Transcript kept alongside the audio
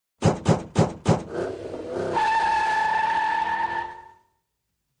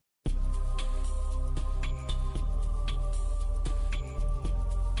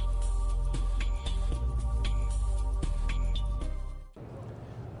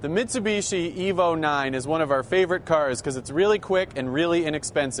The Mitsubishi Evo 9 is one of our favorite cars because it's really quick and really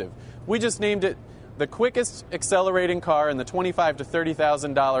inexpensive. We just named it the quickest accelerating car in the $25,000 to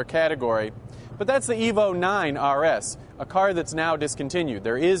 $30,000 category. But that's the Evo 9 RS, a car that's now discontinued.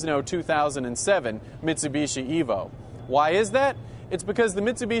 There is no 2007 Mitsubishi Evo. Why is that? It's because the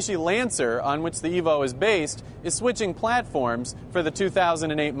Mitsubishi Lancer, on which the Evo is based, is switching platforms for the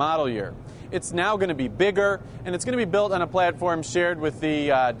 2008 model year. It's now going to be bigger, and it's going to be built on a platform shared with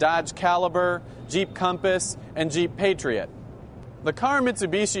the Dodge Caliber, Jeep Compass, and Jeep Patriot. The car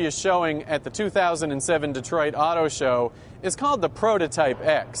Mitsubishi is showing at the 2007 Detroit Auto Show is called the Prototype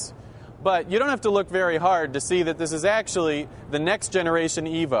X. But you don't have to look very hard to see that this is actually the next generation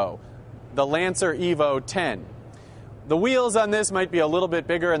Evo, the Lancer Evo 10. The wheels on this might be a little bit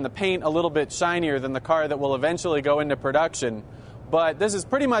bigger and the paint a little bit shinier than the car that will eventually go into production, but this is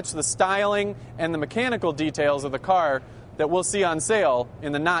pretty much the styling and the mechanical details of the car that we'll see on sale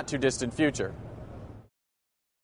in the not too distant future.